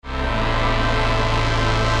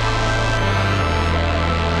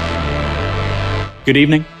Good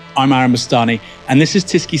evening, I'm Aaron Bastani, and this is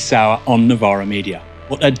TyskySour on Novara Media.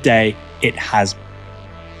 What a day it has been.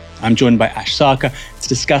 I'm joined by Ash Sarkar to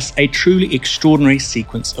discuss a truly extraordinary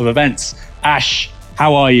sequence of events. Ash,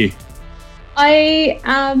 how are you? I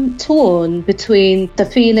am torn between the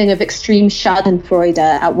feeling of extreme schadenfreude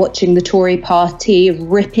at watching the Tory party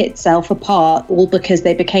rip itself apart, all because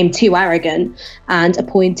they became too arrogant and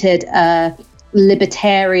appointed a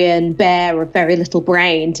libertarian bear of very little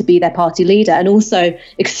brain to be their party leader, and also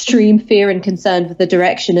extreme fear and concern for the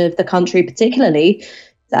direction of the country, particularly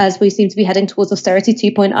as we seem to be heading towards austerity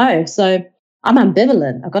 2.0. So I'm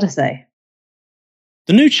ambivalent, I've got to say.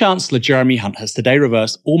 The new Chancellor, Jeremy Hunt, has today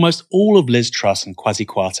reversed almost all of Liz Truss and Kwasi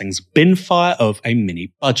Kwarteng's bin fire of a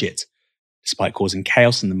mini budget. Despite causing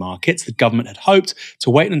chaos in the markets, the government had hoped to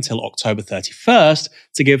wait until October 31st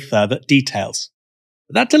to give further details.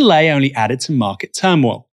 But that delay only added to market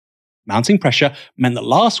turmoil. Mounting pressure meant that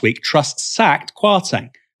last week Truss sacked Kwarteng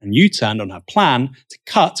and U-turned on her plan to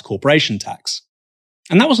cut corporation tax.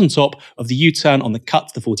 And that was on top of the U-turn on the cut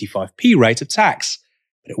to the 45p rate of tax.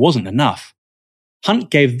 But it wasn't enough.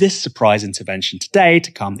 Hunt gave this surprise intervention today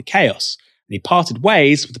to calm the chaos, and he parted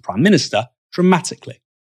ways with the Prime Minister dramatically.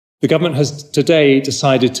 The government has today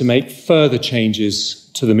decided to make further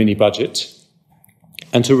changes to the mini-budget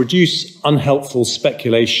and to reduce unhelpful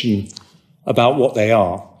speculation about what they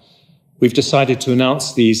are. We've decided to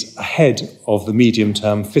announce these ahead of the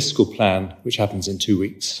medium-term fiscal plan, which happens in 2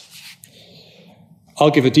 weeks.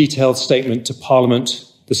 I'll give a detailed statement to Parliament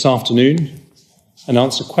this afternoon and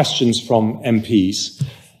answer questions from MPs.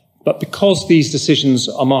 But because these decisions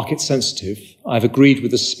are market sensitive, I've agreed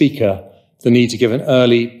with the Speaker the need to give an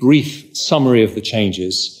early, brief summary of the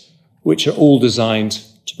changes, which are all designed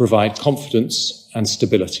to provide confidence and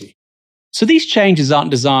stability. So these changes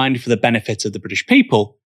aren't designed for the benefit of the British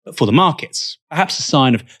people, but for the markets, perhaps a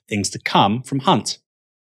sign of things to come from Hunt.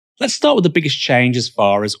 Let's start with the biggest change as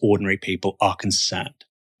far as ordinary people are concerned.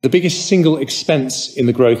 The biggest single expense in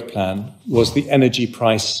the growth plan was the energy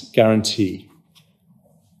price guarantee.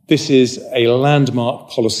 This is a landmark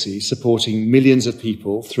policy supporting millions of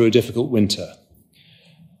people through a difficult winter.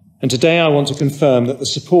 And today I want to confirm that the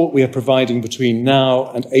support we are providing between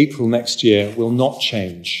now and April next year will not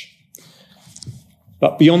change.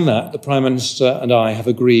 But beyond that, the Prime Minister and I have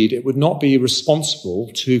agreed it would not be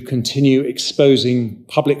responsible to continue exposing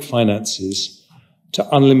public finances to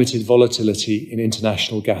unlimited volatility in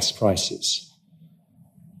international gas prices.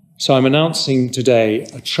 So I'm announcing today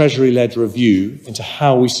a Treasury-led review into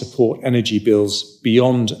how we support energy bills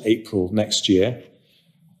beyond April next year.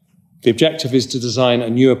 The objective is to design a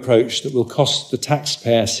new approach that will cost the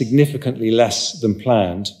taxpayer significantly less than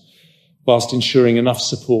planned, whilst ensuring enough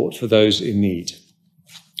support for those in need.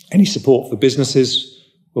 Any support for businesses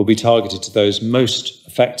will be targeted to those most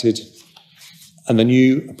affected, and the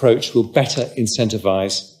new approach will better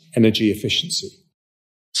incentivise energy efficiency.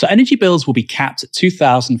 So energy bills will be capped at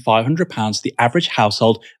 £2,500 for the average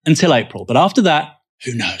household until April. But after that,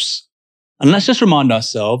 who knows? And let's just remind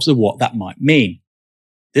ourselves of what that might mean.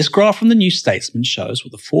 This graph from the New Statesman shows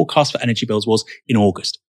what the forecast for energy bills was in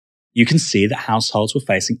August. You can see that households were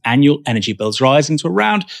facing annual energy bills rising to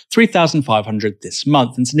around £3,500 this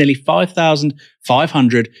month and to nearly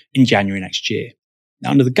 £5,500 in January next year.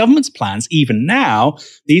 Now, under the government's plans, even now,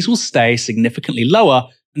 these will stay significantly lower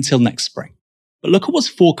until next spring. But look at what's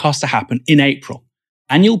forecast to happen in April.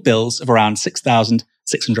 Annual bills of around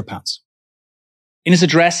 £6,600. In his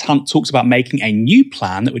address, Hunt talks about making a new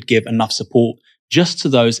plan that would give enough support just to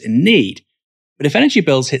those in need. But if energy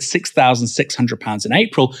bills hit £6,600 in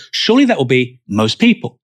April, surely that will be most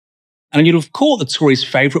people. And you'll have caught the Tories'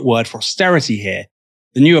 favourite word for austerity here.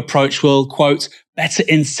 The new approach will, quote, better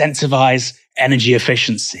incentivise energy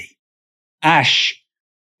efficiency. Ash,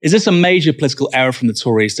 is this a major political error from the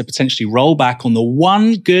Tories to potentially roll back on the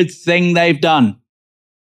one good thing they've done?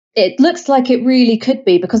 It looks like it really could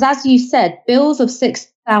be, because as you said, bills of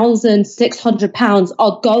 £6,600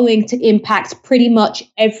 are going to impact pretty much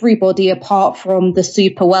everybody apart from the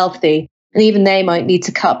super wealthy. And even they might need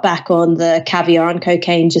to cut back on the caviar and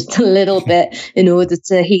cocaine just a little bit in order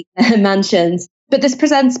to heat their mansions. But this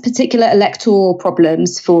presents particular electoral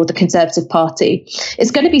problems for the Conservative Party.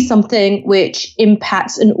 It's going to be something which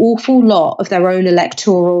impacts an awful lot of their own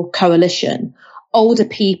electoral coalition. Older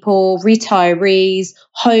people, retirees,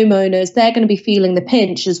 homeowners, they're going to be feeling the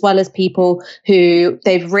pinch, as well as people who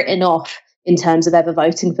they've written off in terms of ever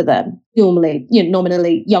voting for them. Normally,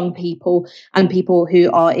 nominally young people and people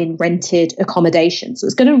who are in rented accommodation. So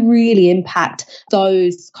it's going to really impact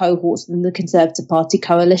those cohorts in the Conservative Party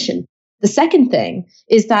coalition. The second thing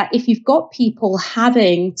is that if you've got people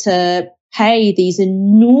having to pay these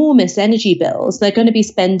enormous energy bills, they're going to be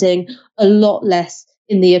spending a lot less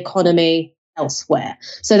in the economy elsewhere.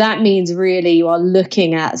 So that means really you are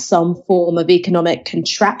looking at some form of economic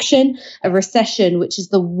contraction, a recession, which is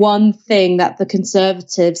the one thing that the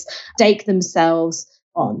Conservatives stake themselves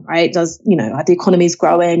on, right? The economy is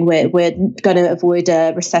growing, we're going to avoid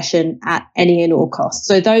a recession at any and all costs.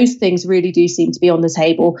 So those things really do seem to be on the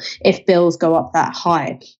table if bills go up that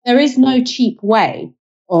high. There is no cheap way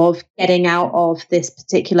of getting out of this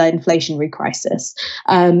particular inflationary crisis.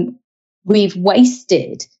 We've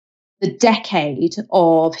wasted the decade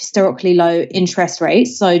of historically low interest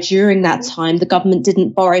rates. So during that time, the government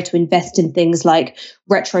didn't borrow to invest in things like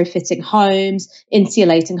retrofitting homes,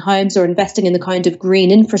 insulating homes, or investing in the kind of green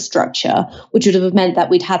infrastructure, which would have meant that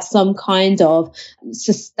we'd have some kind of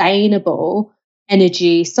sustainable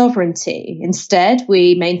energy sovereignty. Instead,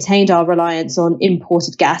 we maintained our reliance on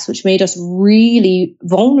imported gas, which made us really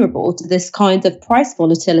vulnerable to this kind of price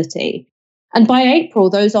volatility. And by April,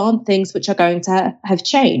 those aren't things which are going to have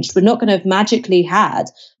changed. We're not going to have magically had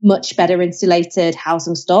much better insulated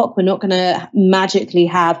housing stock. We're not going to magically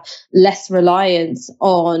have less reliance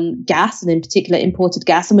on gas, and in particular imported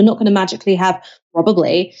gas. And we're not going to magically have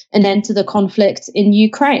probably an end to the conflict in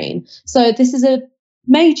Ukraine. So this is a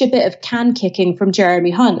major bit of can kicking from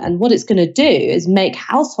Jeremy Hunt. And what it's going to do is make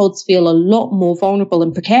households feel a lot more vulnerable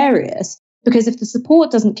and precarious. Because if the support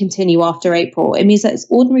doesn't continue after April, it means that it's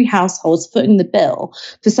ordinary households footing the bill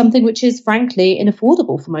for something which is frankly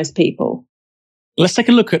inaffordable for most people. Let's take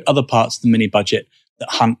a look at other parts of the mini budget that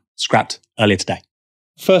Hunt scrapped earlier today.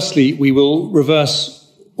 Firstly, we will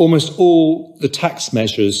reverse almost all the tax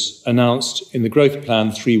measures announced in the growth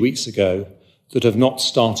plan 3 weeks ago that have not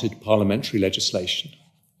started parliamentary legislation.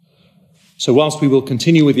 So whilst we will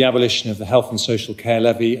continue with the abolition of the health and social care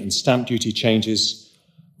levy and stamp duty changes,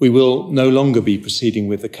 we will no longer be proceeding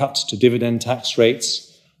with the cut to dividend tax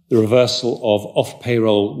rates, the reversal of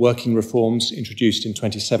off-payroll working reforms introduced in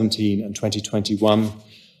 2017 and 2021,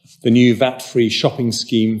 the new VAT-free shopping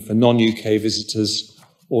scheme for non-UK visitors,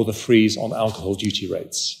 or the freeze on alcohol duty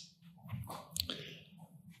rates.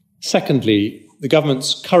 Secondly, the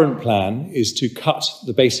government's current plan is to cut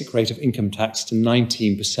the basic rate of income tax to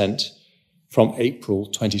 19% from April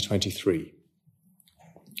 2023.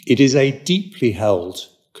 It is a deeply held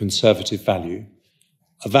conservative value,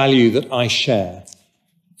 a value that I share,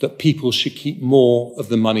 that people should keep more of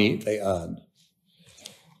the money they earn.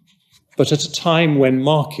 But at a time when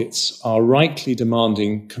markets are rightly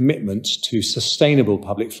demanding commitment to sustainable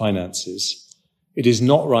public finances, it is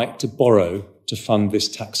not right to borrow to fund this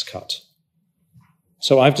tax cut.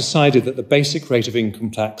 So I've decided that the basic rate of income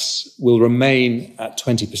tax will remain at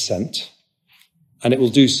 20%, and it will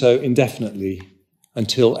do so indefinitely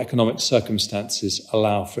until economic circumstances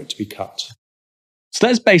allow for it to be cut. So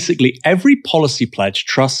that's basically every policy pledge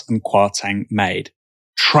Truss and Kwarteng made.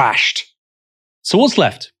 Trashed. So what's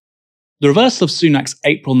left? The reversal of Sunak's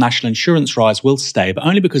April national insurance rise will stay, but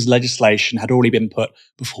only because legislation had already been put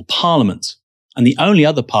before Parliament. And the only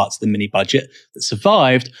other parts of the mini-budget that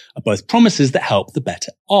survived are both promises that help the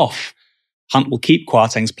better off. Hunt will keep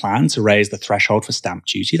Kwarteng's plan to raise the threshold for stamp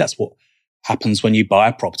duty. That's what happens when you buy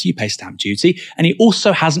a property, you pay stamp duty. And he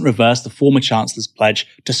also hasn't reversed the former Chancellor's pledge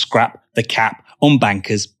to scrap the cap on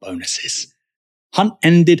bankers' bonuses. Hunt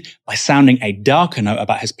ended by sounding a darker note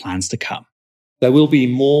about his plans to come. There will be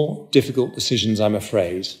more difficult decisions, I'm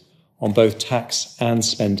afraid, on both tax and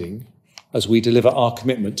spending as we deliver our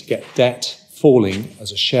commitment to get debt falling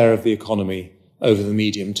as a share of the economy over the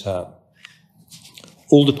medium term.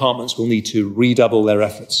 All departments will need to redouble their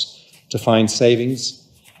efforts to find savings,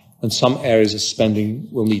 and some areas of spending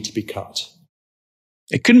will need to be cut.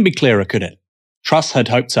 It couldn't be clearer, could it? Truss had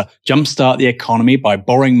hoped to jumpstart the economy by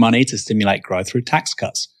borrowing money to stimulate growth through tax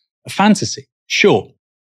cuts. A fantasy, sure.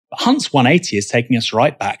 But Hunt's 180 is taking us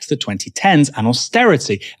right back to the 2010s and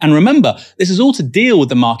austerity. And remember, this is all to deal with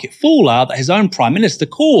the market fallout that his own Prime Minister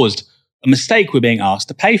caused, a mistake we're being asked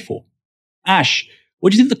to pay for. Ash,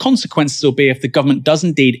 what do you think the consequences will be if the government does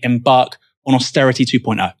indeed embark on austerity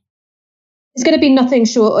 2.0? It's going to be nothing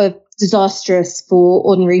short of disastrous for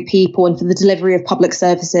ordinary people and for the delivery of public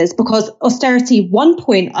services, because austerity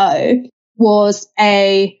 1.0 was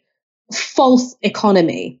a false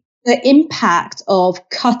economy. The impact of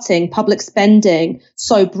cutting public spending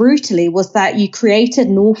so brutally was that you created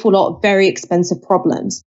an awful lot of very expensive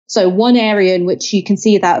problems. So one area in which you can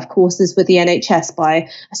see that, of course, is with the NHS by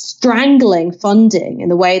strangling funding in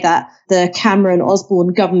the way that the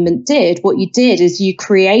Cameron-Osborne government did. What you did is you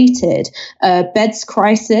created a beds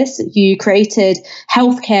crisis, you created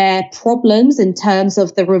healthcare problems in terms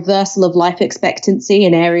of the reversal of life expectancy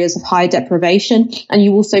in areas of high deprivation, and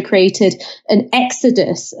you also created an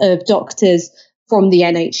exodus of doctors from the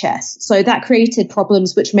NHS. So that created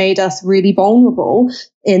problems which made us really vulnerable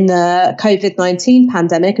in the COVID-19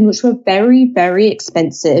 pandemic and which were very, very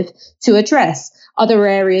expensive to address. Other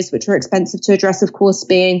areas which were expensive to address, of course,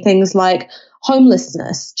 being things like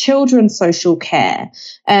homelessness, children's social care,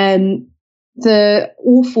 the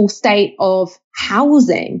awful state of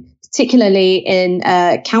housing, particularly in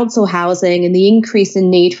council housing, and the increase in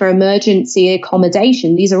need for emergency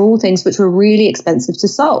accommodation. These are all things which were really expensive to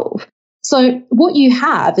solve. So what you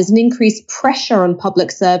have is an increased pressure on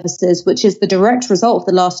public services, which is the direct result of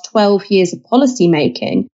the last 12 years of policy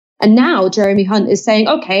making. And now Jeremy Hunt is saying,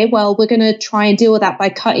 okay, well, we're going to try and deal with that by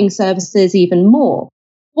cutting services even more.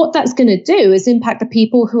 What that's going to do is impact the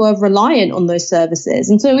people who are reliant on those services.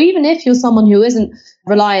 And so even if you're someone who isn't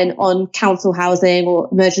reliant on council housing or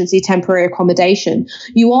emergency temporary accommodation,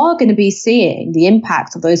 you are going to be seeing the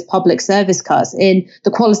impact of those public service cuts in the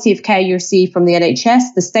quality of care you receive from the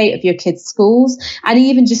NHS, the state of your kids' schools, and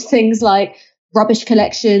even just things like rubbish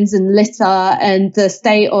collections and litter and the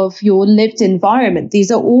state of your lived environment.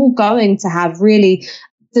 These are all going to have really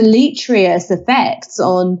deleterious effects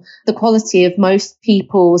on the quality of most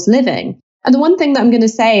people's living. And the one thing that I'm going to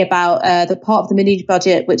say about the part of the mini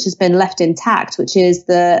budget which has been left intact, which is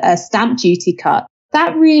the stamp duty cut,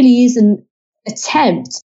 that really is an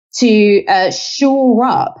attempt to shore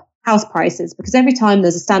up house prices, because every time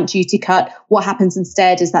there's a stamp duty cut, what happens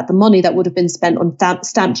instead is that the money that would have been spent on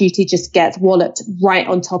stamp duty just gets walloped right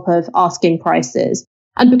on top of asking prices.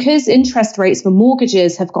 And because interest rates for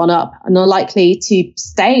mortgages have gone up and are likely to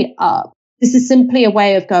stay up, this is simply a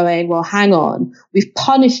way of going, well, hang on, we've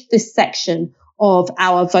punished this section of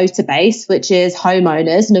our voter base, which is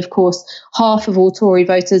homeowners. And of course, half of all Tory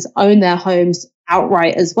voters own their homes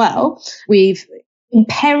outright as well. We've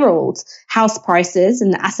imperiled house prices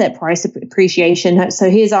and asset price appreciation. So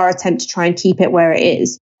here's our attempt to try and keep it where it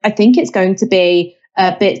is. I think it's going to be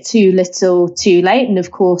a bit too little, too late. And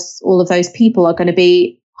of course, all of those people are going to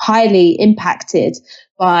be highly impacted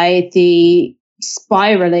by the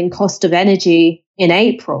spiraling cost of energy in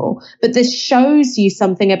April. But this shows you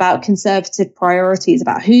something about Conservative priorities,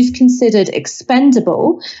 about who's considered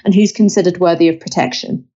expendable and who's considered worthy of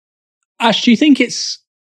protection. Ash, do you think it's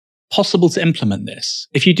possible to implement this?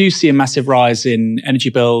 If you do see a massive rise in energy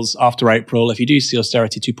bills after April, if you do see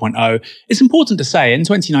austerity 2.0, it's important to say in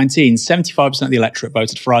 2019, 75% of the electorate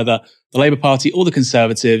voted for either the Labour Party or the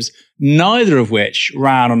Conservatives, neither of which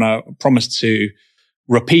ran on a promise to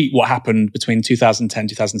repeat what happened between 2010 and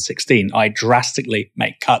 2016, i.e. drastically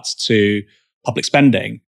make cuts to public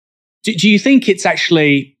spending. Do you think it's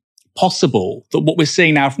actually possible that what we're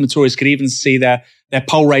seeing now from the Tories could even see their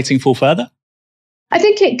poll rating fall further? I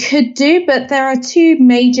think it could do, but there are two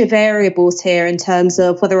major variables here in terms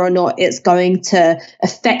of whether or not it's going to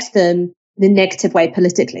affect them in a negative way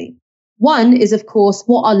politically. One is, of course,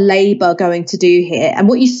 what are Labour going to do here? And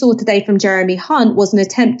what you saw today from Jeremy Hunt was an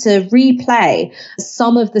attempt to replay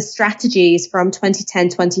some of the strategies from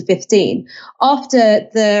 2010-2015. After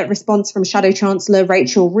the response from Shadow Chancellor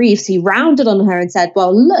Rachel Reeves, he rounded on her and said,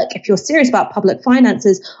 well, look, if you're serious about public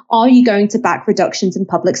finances, are you going to back reductions in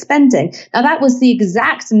public spending? Now, that was the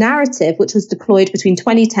exact narrative which was deployed between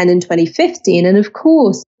 2010 and 2015. And of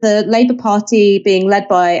course, the Labour Party, being led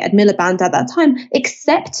by Ed Miliband at that time,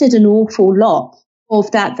 accepted an awful lot of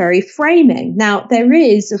that very framing. Now, there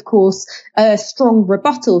is, of course, a strong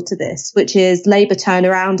rebuttal to this, which is Labour turn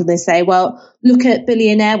around and they say, well, look at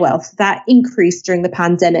billionaire wealth that increased during the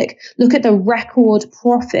pandemic. Look at the record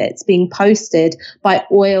profits being posted by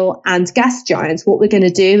oil and gas giants. What we're going to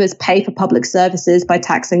do is pay for public services by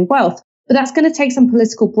taxing wealth. But that's going to take some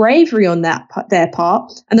political bravery on their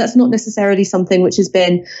part. And that's not necessarily something which has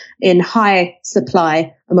been in high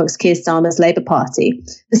supply amongst Keir Starmer's Labour Party.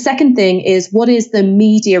 The second thing is, what is the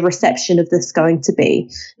media reception of this going to be?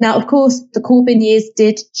 Now, of course, the Corbyn years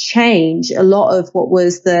did change a lot of what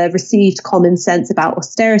was the received common sense about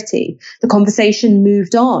austerity. The conversation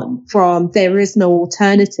moved on from there is no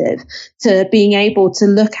alternative to being able to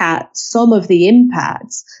look at some of the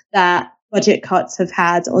impacts that budget cuts have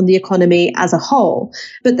had on the economy as a whole.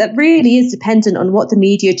 But that really is dependent on what the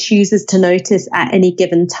media chooses to notice at any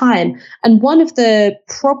given time. And one of the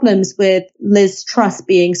problems with Liz Truss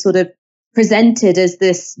being sort of presented as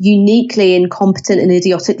this uniquely incompetent and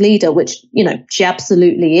idiotic leader, which, she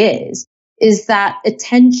absolutely is is that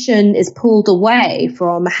attention is pulled away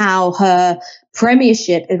from how her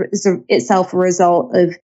premiership is itself a result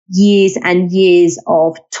of years and years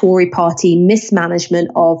of Tory party mismanagement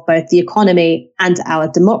of both the economy and our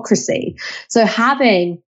democracy. So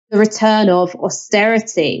having the return of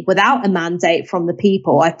austerity without a mandate from the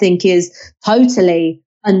people, I think, is totally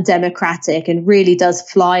undemocratic and really does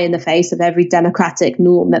fly in the face of every democratic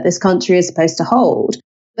norm that this country is supposed to hold.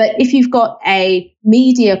 But if you've got a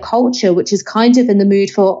media culture which is kind of in the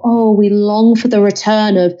mood for, oh, we long for the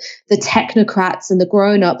return of the technocrats and the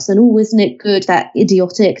grown-ups, and oh, isn't it good that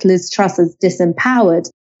idiotic Liz Truss is disempowered,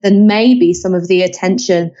 then maybe some of the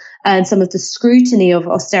attention and some of the scrutiny of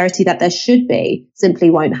austerity that there should be simply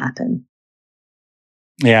won't happen.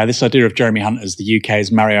 Yeah, this idea of Jeremy Hunt as the UK's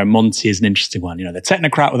Mario Monti is an interesting one. You know, the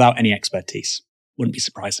technocrat without any expertise. Wouldn't be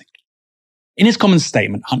surprising. In his common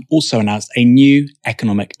statement, Hunt also announced a new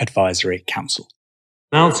Economic Advisory Council.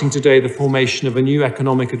 Announcing today the formation of a new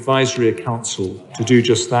Economic Advisory Council to do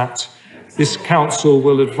just that. This council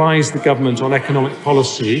will advise the government on economic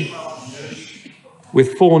policy,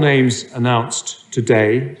 with 4 names announced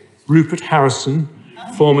today: Rupert Harrison,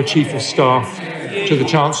 former Chief of Staff to the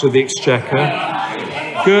Chancellor of the Exchequer;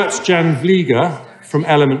 Gert-Jan Vlieger from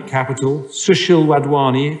Element Capital; Sushil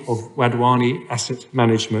Wadhwani of Wadhwani Asset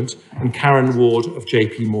Management; and Karen Ward of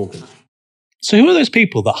JP Morgan. So who are those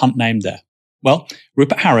people that Hunt named there? Well,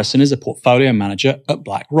 Rupert Harrison is a portfolio manager at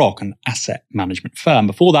BlackRock, an asset management firm.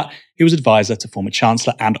 Before that, he was advisor to former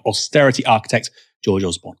Chancellor and austerity architect George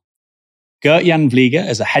Osborne. Gert-Jan Vlieger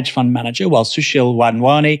is a hedge fund manager, while Sushil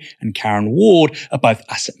Wadhwani and Karen Ward are both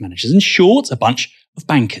asset managers. In short, a bunch of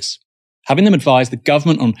bankers. Having them advise the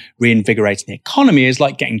government on reinvigorating the economy is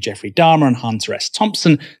like getting Jeffrey Dahmer and Hunter S.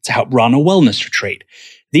 Thompson to help run a wellness retreat.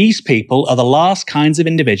 These people are the last kinds of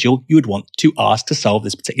individual you would want to ask to solve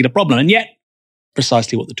this particular problem, and yet,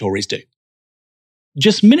 precisely what the Tories do.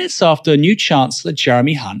 Just minutes after new Chancellor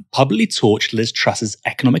Jeremy Hunt publicly torched Liz Truss's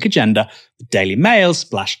economic agenda, the Daily Mail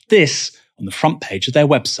splashed this on the front page of their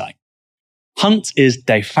website. Hunt is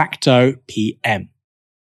de facto PM.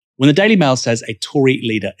 When the Daily Mail says a Tory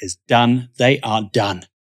leader is done, they are done.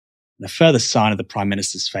 In a further sign of the Prime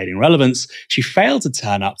Minister's fading relevance, she failed to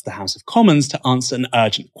turn up to the House of Commons to answer an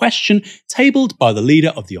urgent question tabled by the leader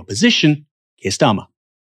of the opposition, Keir Starmer.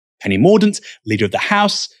 Penny Mordaunt, leader of the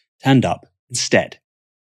House, turned up instead.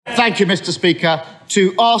 Thank you, Mr. Speaker.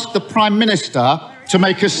 To ask the Prime Minister to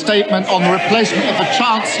make a statement on the replacement of the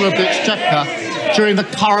Chancellor of the Exchequer during the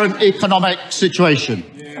current economic situation.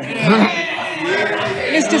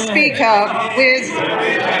 Mr. Speaker,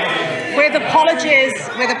 with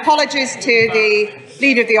apologies to the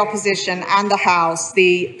Leader of the Opposition and the House,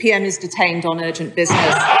 the PM is detained on urgent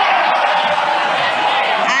business.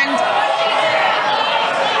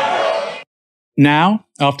 Now,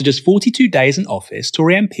 after just 42 days in office,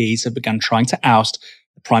 Tory MPs have begun trying to oust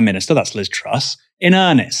the Prime Minister, that's Liz Truss, in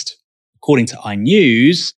earnest. According to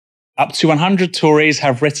iNews, up to 100 Tories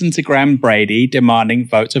have written to Graham Brady demanding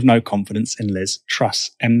vote of no confidence in Liz Truss,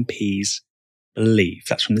 MPs believe.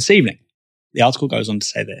 That's from this evening. The article goes on to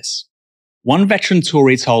say this. One veteran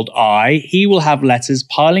Tory told he will have letters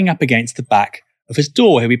piling up against the back of his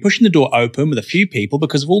door. He'll be pushing the door open with a few people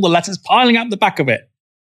because of all the letters piling up the back of it.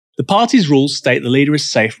 The party's rules state the leader is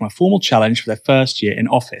safe from a formal challenge for their first year in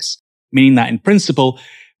office, meaning that in principle,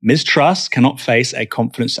 Ms. Truss cannot face a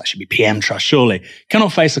confidence, that should be PM Truss surely,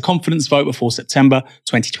 cannot face a confidence vote before September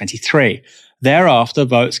 2023. Thereafter,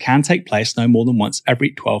 votes can take place no more than once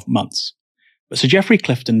every 12 months. But Sir Geoffrey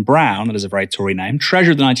Clifton Brown, that is a very Tory name,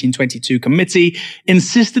 treasurer of the 1922 committee,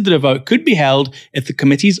 insisted that a vote could be held if the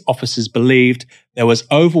committee's officers believed there was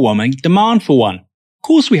overwhelming demand for one. Of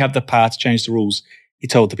course we have the power to change the rules, he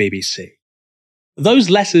told the BBC. Those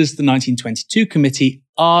letters to the 1922 committee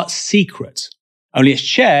are secret. Only its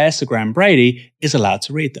chair, Sir Graham Brady, is allowed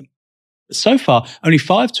to read them. But so far, only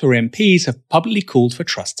 5 Tory MPs have publicly called for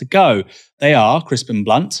Truss to go. They are Crispin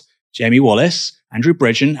Blunt, Jamie Wallace, Andrew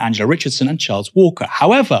Bridgen, Angela Richardson and Charles Walker.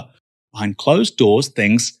 However, behind closed doors,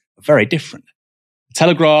 things are very different. The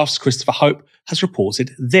Telegraph's Christopher Hope has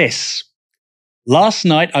reported this. Last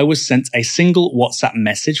night, I was sent a single WhatsApp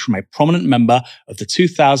message from a prominent member of the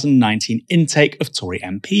 2019 intake of Tory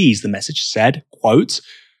MPs. The message said, quote,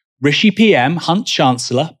 Rishi PM, Hunt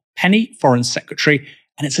Chancellor, Penny Foreign Secretary,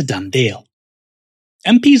 and it's a done deal.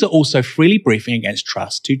 MPs are also freely briefing against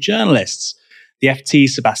Truss to journalists. The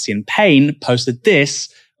FT's Sebastian Payne posted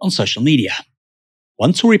this on social media.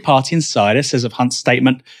 One Tory party insider says of Hunt's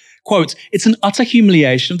statement, quote, it's an utter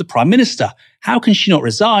humiliation of the Prime Minister. How can she not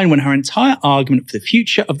resign when her entire argument for the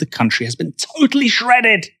future of the country has been totally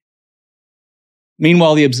shredded?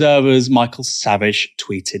 Meanwhile, The Observer's Michael Savage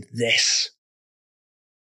tweeted this.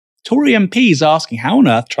 Tory MPs asking how on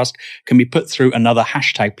earth Truss can be put through another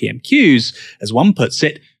hashtag PMQs. As one puts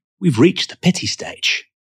it, we've reached the pity stage.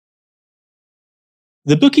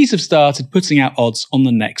 The bookies have started putting out odds on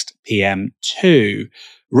the next PM too.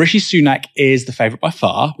 Rishi Sunak is the favourite by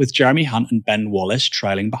far, with Jeremy Hunt and Ben Wallace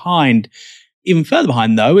trailing behind. Even further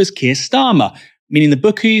behind, though, is Keir Starmer, meaning the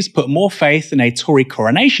bookies put more faith in a Tory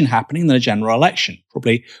coronation happening than a general election.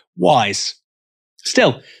 Probably wise.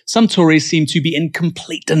 Still, some Tories seem to be in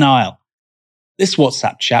complete denial. This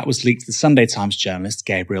WhatsApp chat was leaked to the Sunday Times journalist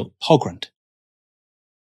Gabriel Pogrund.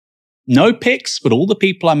 No pics, but all the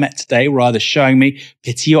people I met today were either showing me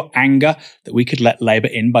pity or anger that we could let Labour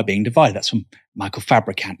in by being divided. That's from Michael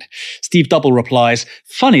Fabricant. Steve Double replies,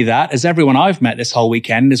 funny that, as everyone I've met this whole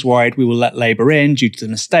weekend is worried we will let Labour in due to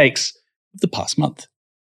the mistakes of the past month.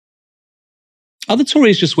 Other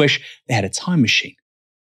Tories just wish they had a time machine.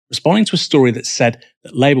 Responding to a story that said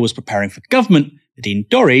that Labour was preparing for government, Nadine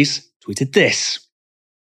Dorries tweeted this.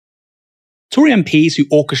 Tory MPs who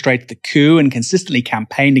orchestrated the coup and consistently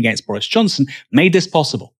campaigned against Boris Johnson made this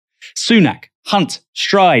possible. Sunak, Hunt,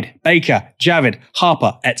 Stride, Baker, Javid,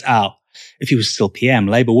 Harper, et al. If he was still PM,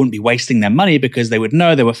 Labour wouldn't be wasting their money because they would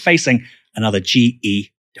know they were facing another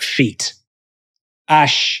GE defeat.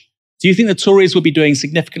 Ash, do you think the Tories would be doing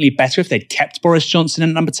significantly better if they'd kept Boris Johnson at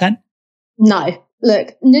number 10? No.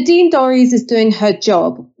 Look, Nadine Dorries is doing her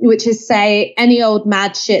job, which is say any old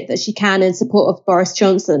mad shit that she can in support of Boris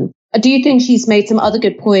Johnson. I do think she's made some other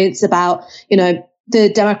good points about,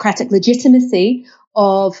 the democratic legitimacy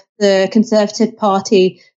of the Conservative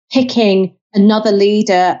Party picking another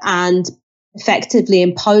leader and effectively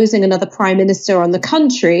imposing another prime minister on the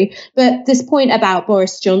country. But this point about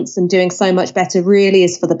Boris Johnson doing so much better really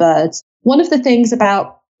is for the birds. One of the things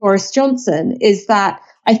about Boris Johnson is that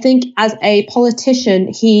I think as a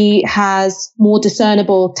politician, he has more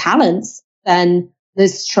discernible talents than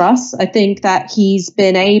Liz Truss. I think that he's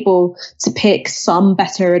been able to pick some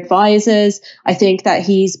better advisors. I think that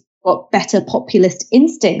he's got better populist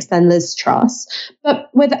instincts than Liz Truss.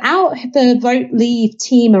 But without the Vote Leave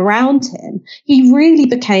team around him, he really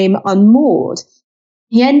became unmoored.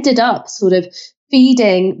 He ended up sort of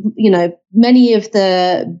feeding, many of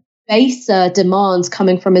the baser demands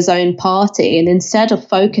coming from his own party. And instead of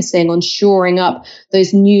focusing on shoring up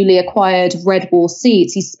those newly acquired red wall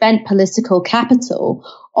seats, he spent political capital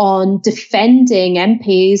on defending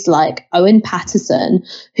MPs like Owen Paterson,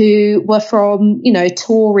 who were from,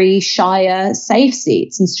 Tory Shire safe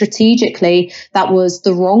seats. And strategically, that was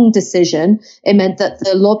the wrong decision. It meant that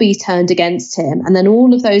the lobby turned against him. And then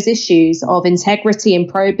all of those issues of integrity and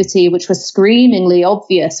probity, which were screamingly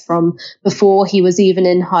obvious from before he was even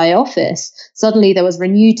in high office, suddenly there was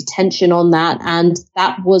renewed attention on that. And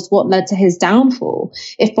that was what led to his downfall.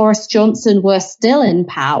 If Boris Johnson were still in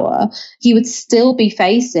power, he would still be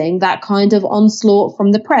facing that kind of onslaught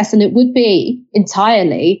from the press, and it would be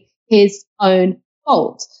entirely his own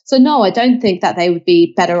fault. So no, I don't think that they would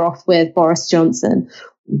be better off with Boris Johnson.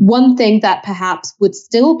 One thing that perhaps would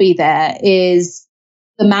still be there is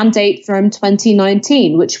the mandate from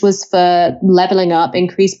 2019, which was for levelling up,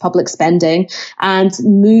 increased public spending, and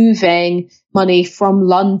moving money from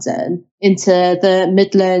London into the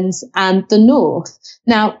Midlands and the North.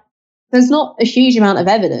 Now, there's not a huge amount of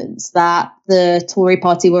evidence that the Tory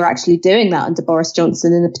party were actually doing that under Boris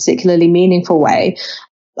Johnson in a particularly meaningful way.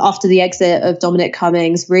 After the exit of Dominic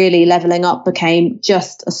Cummings, really levelling up became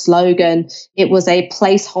just a slogan. It was a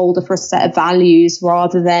placeholder for a set of values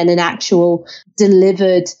rather than an actual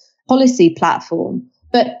delivered policy platform.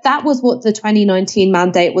 But that was what the 2019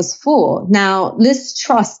 mandate was for. Now, Liz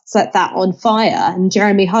Truss set that on fire and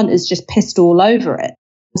Jeremy Hunt is just pissed all over it.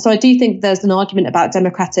 So I do think there's an argument about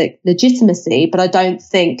democratic legitimacy, but I don't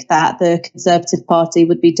think that the Conservative Party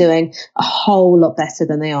would be doing a whole lot better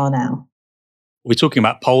than they are now. We're talking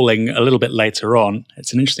about polling a little bit later on.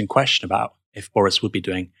 It's an interesting question about if Boris would be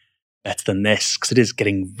doing better than this, because it is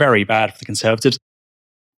getting very bad for the Conservatives.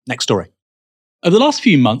 Next story. Over the last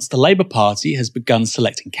few months, the Labour Party has begun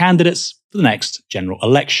selecting candidates for the next general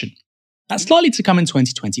election. That's likely to come in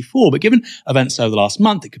 2024, but given events over the last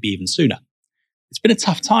month, it could be even sooner. It's been a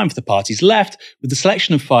tough time for the party's left, with the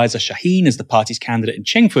selection of Faiza Shaheen as the party's candidate in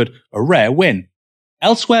Chingford a rare win.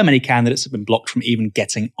 Elsewhere, many candidates have been blocked from even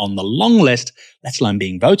getting on the long list, let alone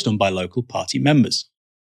being voted on by local party members.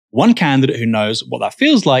 One candidate who knows what that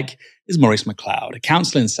feels like is Maurice MacLeod, a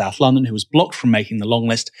councillor in South London who was blocked from making the long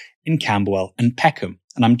list in Camberwell and Peckham.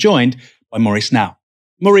 And I'm joined by Maurice now.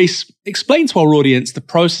 Maurice, explain to our audience the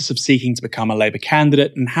process of seeking to become a Labour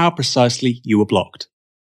candidate and how precisely you were blocked.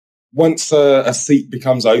 once a seat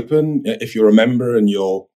becomes open, if you're a member and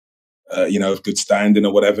you're, of good standing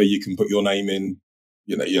or whatever, you can put your name in,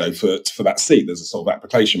 for that seat. There's a sort of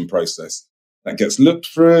application process that gets looked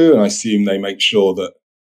through, and I assume they make sure that,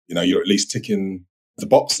 you're at least ticking the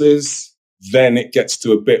boxes. Then it gets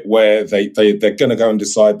to a bit where they're going to go and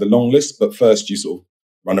decide the long list. But first you sort of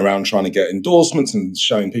run around trying to get endorsements and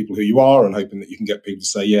showing people who you are and hoping that you can get people to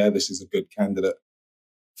say, yeah, this is a good candidate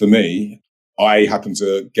for me. I happen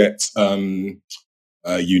to get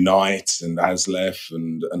Unite and ASLEF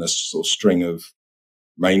and a sort of string of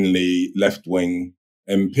mainly left-wing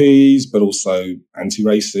MPs, but also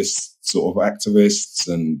anti-racist sort of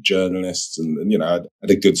activists and journalists, and I had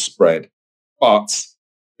a good spread. But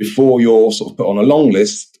before you're sort of put on a long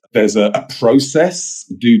list, there's a process,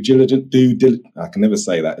 a due diligence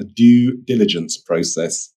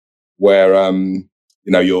process where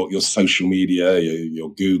your social media, you're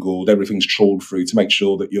Googled, everything's trawled through to make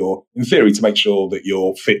sure that you're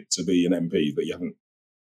fit to be an MP, that you haven't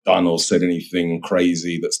done or said anything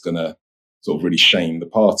crazy that's going to sort of really shame the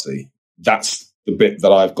party. That's the bit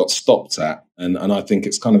that I've got stopped at. And I think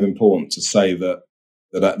it's kind of important to say that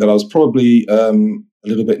I was probably a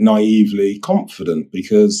little bit naively confident,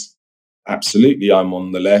 because absolutely I'm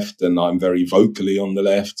on the left and I'm very vocally on the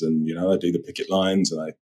left, and, I do the picket lines,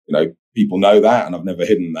 and people know that, and I've never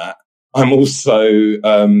hidden that. I'm also,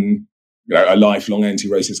 a lifelong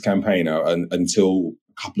anti-racist campaigner. And until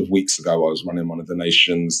a couple of weeks ago, I was running one of the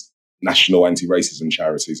nation's national anti-racism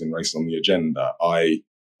charities in Race on the Agenda. I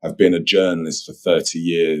have been a journalist for 30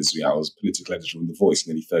 years. I was political editor of The Voice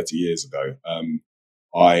nearly 30 years ago.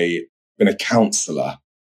 I've been a councillor,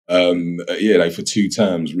 for 2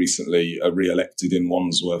 terms, recently re-elected in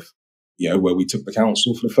Wandsworth, where we took the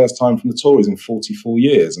council for the first time from the Tories in 44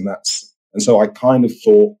 years. And so I kind of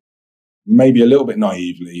thought, maybe a little bit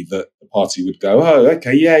naively, that the party would go, oh,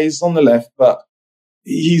 okay, yeah, he's on the left, but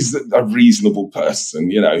he's a reasonable person.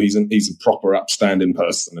 He's a proper upstanding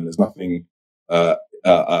person, and there's nothing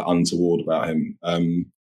untoward about him.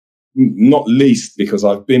 Not least because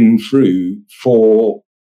I've been through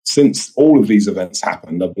since all of these events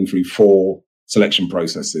happened, I've been through 4 selection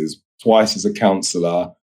processes, twice as a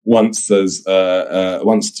councillor, once for a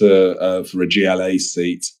GLA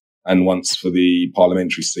seat, and once for the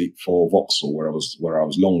parliamentary seat for Vauxhall, where I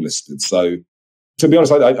was longlisted. So, to be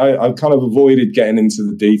honest, I kind of avoided getting into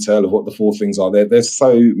the detail of what the 4 things are. They're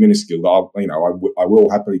so minuscule that I will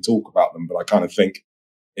happily talk about them, but I kind of think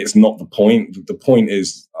it's not the point. The point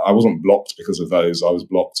is, I wasn't blocked because of those. I was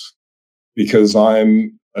blocked because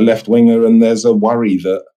I'm a left winger, and there's a worry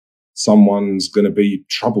that someone's going to be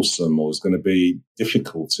troublesome or is going to be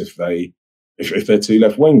difficult if they're too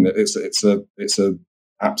left wing. It's a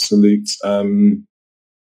absolute,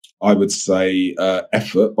 I would say,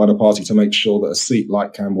 effort by the party to make sure that a seat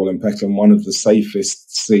like Camberwell and Peckham, one of the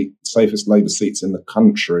safest Labour seats in the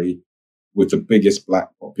country, with the biggest black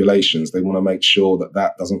populations, they want to make sure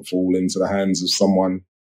that doesn't fall into the hands of someone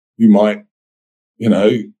who might,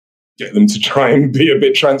 get them to try and be a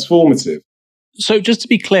bit transformative. So just to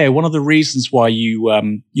be clear, one of the reasons why you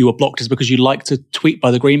were blocked is because you like to tweet by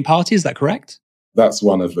the Green Party. Is that correct? That's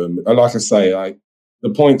one of them. Like I say, the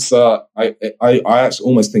points are, I actually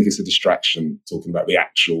almost think it's a distraction talking about the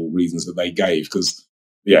actual reasons that they gave. Because,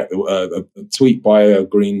 a tweet by a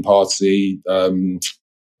Green Party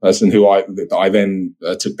person who I then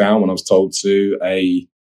took down when I was told to, a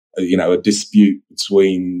dispute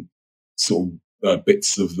between sort of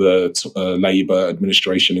bits of the Labour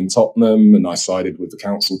administration in Tottenham, and I sided with the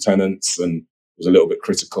council tenants and was a little bit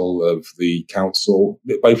critical of the council.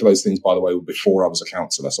 Both of those things, by the way, were before I was a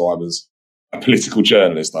councillor. So I was a political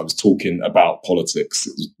journalist. I was talking about politics.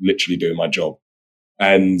 It was literally doing my job.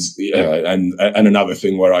 And another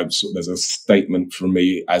thing where there's a statement from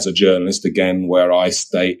me as a journalist, again, where I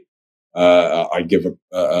state, I give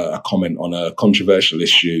a comment on a controversial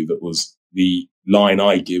issue that was the line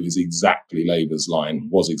I give was exactly Labour's line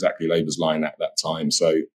at that time.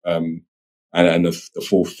 So, and the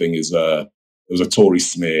 4th thing is, there was a Tory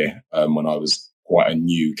smear when I was quite a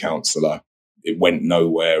new councillor. It went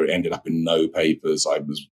nowhere. It ended up in no papers. I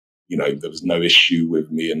was, there was no issue with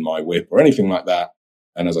me and my whip or anything like that.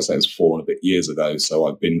 And as I say, it was 4 and a bit years ago. So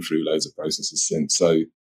I've been through loads of processes since. So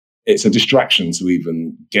it's a distraction to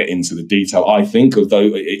even get into the detail, I think,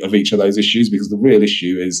 of each of those issues, because the real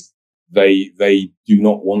issue is they do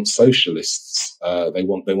not want socialists. They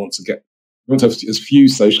want to have as few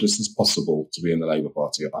socialists as possible to be in the Labour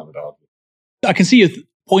Party, I would argue. I can see your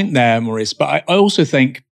point there, Maurice, but I also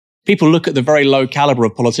think people look at the very low caliber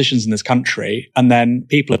of politicians in this country, and then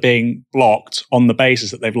people are being blocked on the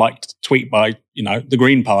basis that they've liked tweet by, the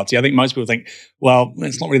Green Party, I think most people think, well,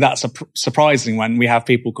 it's not really that surprising when we have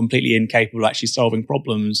people completely incapable of actually solving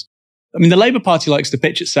problems. I mean, the Labour Party likes to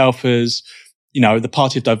pitch itself as, the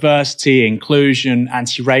party of diversity, inclusion,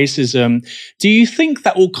 anti-racism. Do you think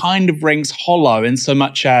that all kind of rings hollow in so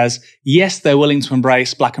much as, yes, they're willing to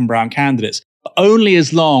embrace black and brown candidates, but only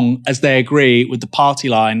as long as they agree with the party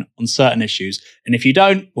line on certain issues? And if you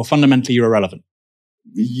don't, well, fundamentally, you're irrelevant.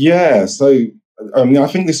 Yeah. So, I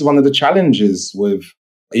think this is one of the challenges with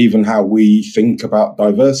even how we think about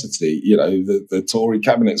diversity. The Tory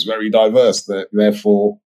cabinet is very diverse.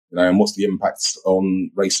 Therefore, and what's the impact on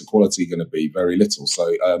race equality going to be? Very little.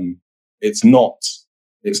 So it's not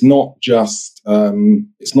just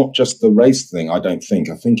the race thing. I don't think.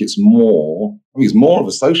 I think it's more of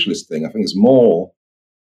a socialist thing. I think it's more.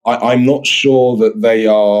 I'm not sure that they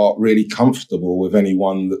are really comfortable with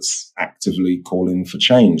anyone that's actively calling for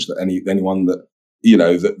change. That anyone that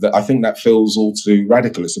that I think that feels all too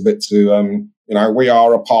radical. It's a bit too we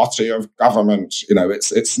are a party of government.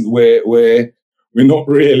 We're not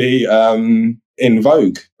really in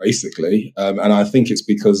vogue, basically. And I think it's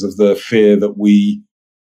because of the fear that we,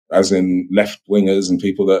 as in left-wingers and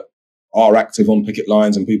people that are active on picket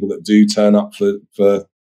lines and people that do turn up for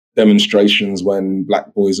demonstrations when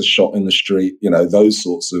black boys are shot in the street, those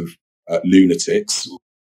sorts of lunatics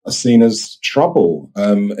are seen as trouble.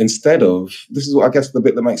 Instead of, this is what I guess the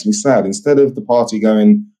bit that makes me sad, instead of the party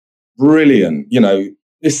going, brilliant,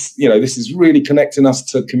 this is really connecting us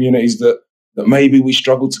to communities that maybe we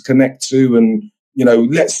struggle to connect to, and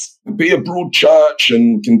let's be a broad church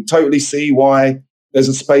and can totally see why there's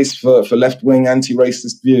a space for left-wing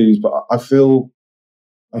anti-racist views. But I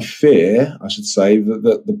fear, I should say,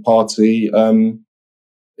 that the party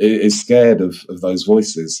is scared of those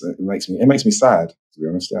voices. It makes me sad, to be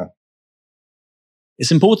honest. Yeah.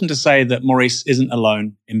 It's important to say that Maurice isn't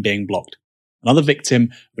alone in being blocked. Another victim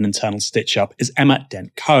of an internal stitch-up is Emma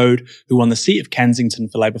Dent-Coad, who won the seat of Kensington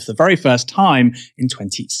for Labour for the very first time in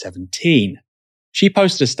 2017. She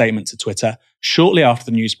posted a statement to Twitter shortly after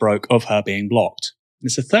the news broke of her being blocked. And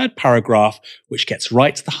it's the third paragraph which gets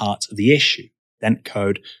right to the heart of the issue.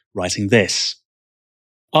 Dent-Coad writing this: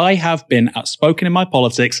 I have been outspoken in my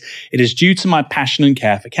politics. It is due to my passion and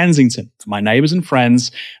care for Kensington, for my neighbours and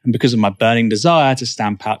friends, and because of my burning desire to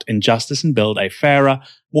stamp out injustice and build a fairer,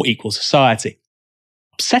 more equal society.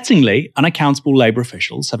 Upsettingly, unaccountable Labour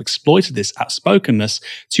officials have exploited this outspokenness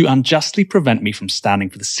to unjustly prevent me from standing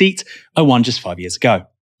for the seat I won just 5 years ago.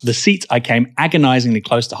 The seat I came agonisingly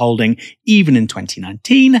close to holding even in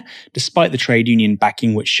 2019, despite the trade union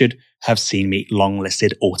backing which should have seen me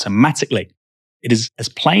long-listed automatically. It is as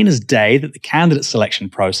plain as day that the candidate selection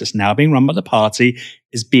process now being run by the party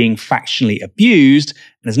is being factionally abused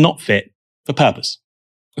and is not fit for purpose.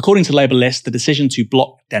 According to Labour List, the decision to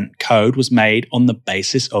block Dent-Coad was made on the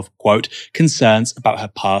basis of, quote, concerns about her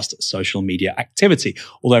past social media activity,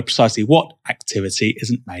 although precisely what activity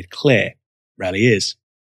isn't made clear. Rarely is.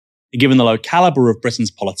 Given the low calibre of Britain's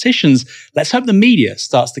politicians, let's hope the media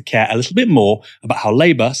starts to care a little bit more about how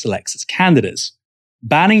Labour selects its candidates.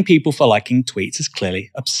 Banning people for liking tweets is clearly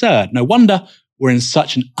absurd. No wonder we're in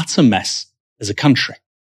such an utter mess as a country.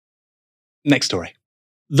 Next story.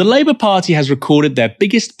 The Labour Party has recorded their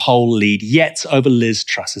biggest poll lead yet over Liz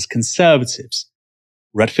Truss's Conservatives.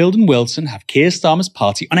 Redfield and Wilton have Keir Starmer's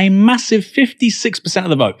party on a massive 56% of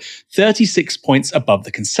the vote, 36 points above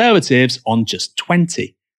the Conservatives on just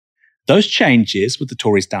 20. Those changes, with the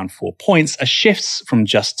Tories down 4 points, are shifts from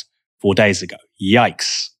just 4 days ago.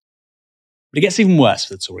 Yikes. But it gets even worse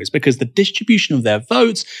for the Tories because the distribution of their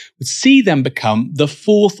votes would see them become the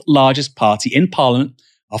fourth largest party in Parliament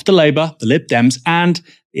after Labour, the Lib Dems and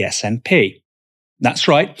the SNP. That's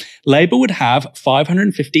right, Labour would have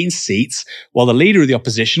 515 seats, while the leader of the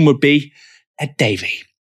opposition would be Ed Davey.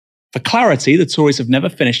 For clarity, the Tories have never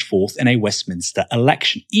finished fourth in a Westminster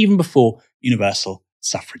election, even before universal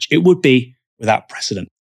suffrage. It would be without precedent.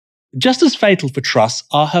 Just as fatal for Truss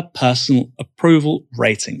are her personal approval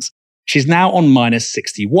ratings. She's now on minus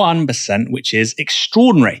 61%, which is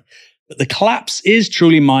extraordinary. But the collapse is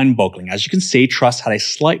truly mind-boggling. As you can see, Truss had a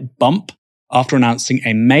slight bump after announcing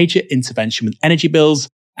a major intervention with energy bills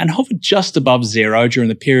and hovered just above zero during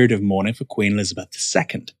the period of mourning for Queen Elizabeth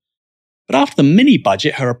II. But after the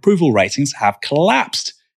mini-budget, her approval ratings have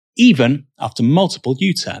collapsed, even after multiple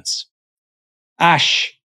U-turns.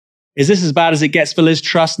 Ash, is this as bad as it gets for Liz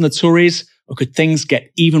Truss and the Tories, or could things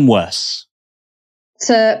get even worse?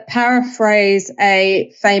 To paraphrase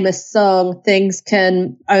a famous song, things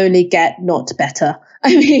can only get not better.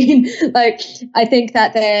 I mean, I think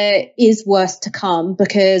that there is worse to come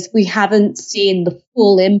because we haven't seen the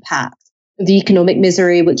full impact the economic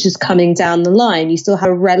misery which is coming down the line. You still have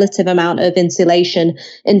a relative amount of insulation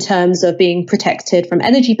in terms of being protected from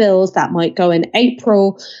energy bills. That might go in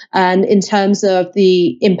April. And in terms of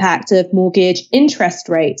the impact of mortgage interest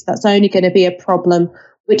rates, that's only going to be a problem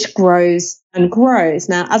which grows and grows.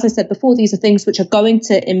 Now, as I said before, these are things which are going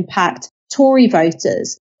to impact Tory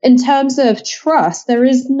voters. In terms of trust, there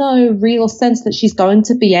is no real sense that she's going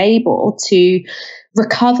to be able to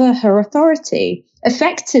recover her authority.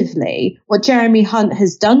 Effectively, what Jeremy Hunt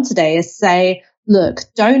has done today is say, look,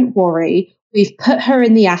 don't worry, we've put her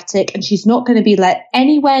in the attic and she's not going to be let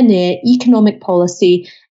anywhere near economic policy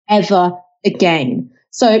ever again.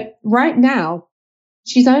 So right now,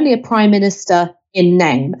 she's only a prime minister in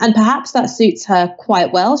name, and perhaps that suits her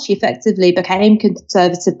quite well. She effectively became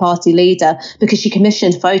Conservative Party leader because she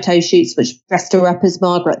commissioned photo shoots which dressed her up as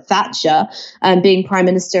Margaret Thatcher, and being prime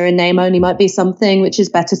minister in name only might be something which is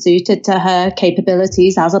better suited to her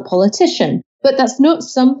capabilities as a politician. But that's not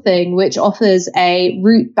something which offers a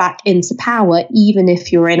route back into power, even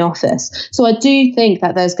if you're in office. So I do think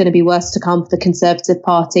that there's going to be worse to come for the Conservative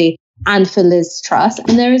Party and for Liz Truss.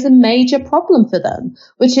 And there is a major problem for them,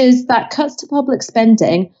 which is that cuts to public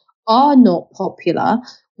spending are not popular.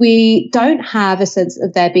 We don't have a sense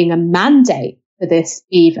of there being a mandate for this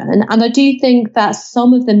even. And I do think that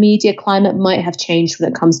some of the media climate might have changed when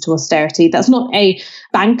it comes to austerity. That's not a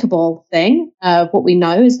bankable thing. What we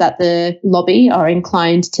know is that the lobby are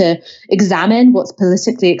inclined to examine what's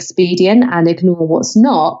politically expedient and ignore what's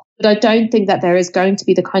not. But I don't think that there is going to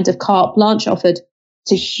be the kind of carte blanche offered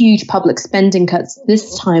to huge public spending cuts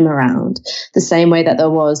this time around, the same way that there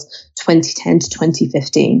was 2010 to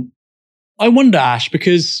 2015. I wonder, Ash,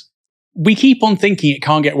 because we keep on thinking it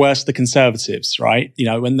can't get worse for the Conservatives, right? You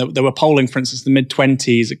know, when they were polling, for instance, the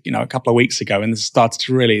mid-20s, a couple of weeks ago, and this started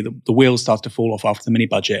to really, the wheels started to fall off after the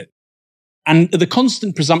mini-budget. And the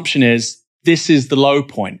constant presumption is this is the low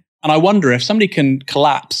point. And I wonder if somebody can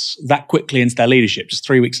collapse that quickly into their leadership, just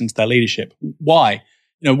 3 weeks into their leadership, why?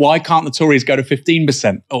 Why can't the Tories go to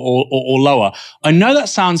 15% or lower? I know that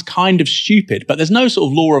sounds kind of stupid, but there's no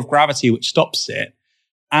sort of law of gravity which stops it.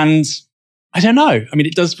 And I don't know. I mean,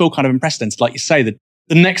 it does feel kind of unprecedented. Like you say, that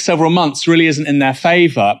the next several months really isn't in their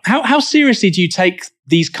favour. How seriously do you take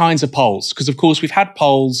these kinds of polls? Because, of course, we've had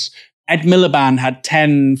polls. Ed Miliband had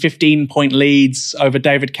 10, 15-point leads over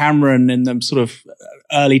David Cameron in the sort of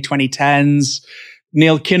early 2010s.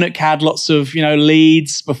 Neil Kinnock had lots of,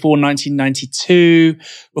 leads before 1992.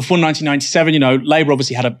 Before 1997, Labour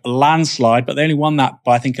obviously had a landslide, but they only won that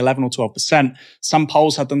by, I think, 11 or 12%. Some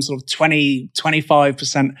polls had them sort of 20,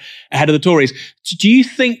 25% ahead of the Tories. Do you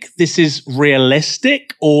think this is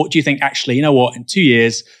realistic? Or do you think, actually, you know what, in 2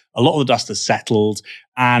 years, a lot of the dust has settled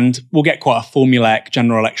and we'll get quite a formulaic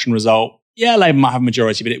general election result? Yeah, Labour might have a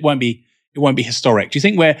majority, but it won't be historic. Do you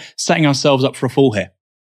think we're setting ourselves up for a fall here?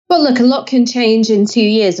 Well, look, a lot can change in 2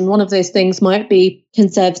 years, and one of those things might be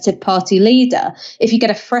Conservative Party leader. If you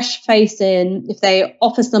get a fresh face in, if they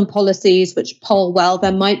offer some policies which poll well,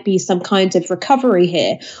 there might be some kind of recovery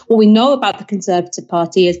here. What we know about the Conservative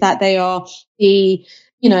Party is that they are the,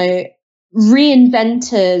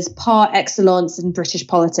 reinventors par excellence in British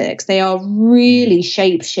politics. They are really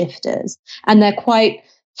shapeshifters, and they're quite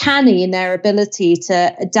canny in their ability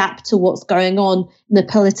to adapt to what's going on in the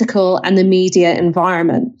political and the media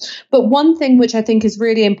environment. But one thing which I think is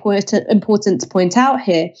really important to point out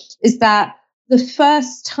here is that the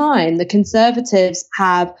first time the Conservatives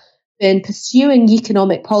have been pursuing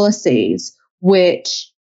economic policies which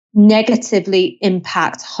negatively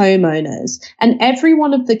impact homeowners. And every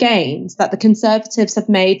one of the gains that the Conservatives have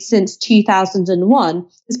made since 2001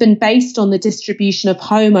 has been based on the distribution of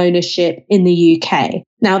home ownership in the UK.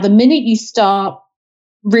 Now, the minute you start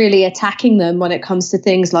really attacking them when it comes to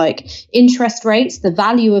things like interest rates, the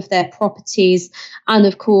value of their properties, and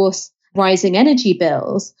of course, rising energy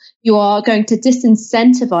bills, you are going to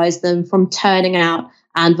disincentivize them from turning out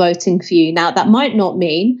and voting for you. Now, that might not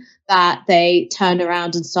mean that they turn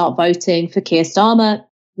around and start voting for Keir Starmer.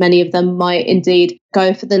 Many of them might indeed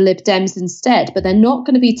go for the Lib Dems instead, but they're not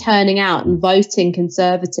going to be turning out and voting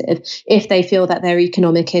Conservative if they feel that their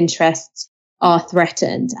economic interests are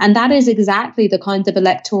threatened. And that is exactly the kind of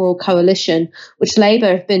electoral coalition which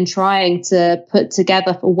Labour have been trying to put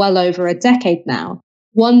together for well over a decade now.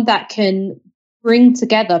 One that can bring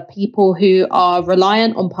together people who are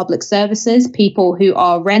reliant on public services, people who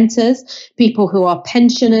are renters, people who are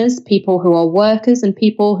pensioners, people who are workers, and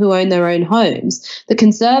people who own their own homes. The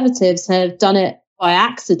Conservatives have done it by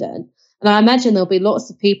accident. And I imagine there'll be lots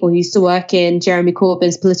of people who used to work in Jeremy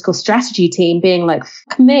Corbyn's political strategy team being like,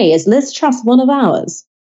 fuck me, is Liz Truss one of ours?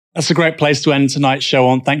 That's a great place to end tonight's show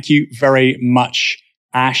on. Thank you very much,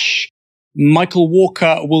 Ash. Michael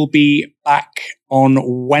Walker will be back on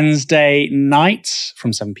Wednesday night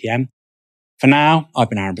from 7 p.m. For now, I've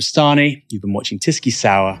been Aaron Bastani. You've been watching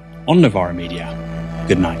TyskySour on Novara Media.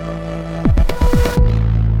 Good night.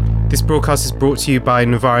 This broadcast is brought to you by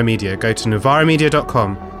Novara Media. Go to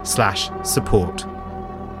novaramedia.com/support.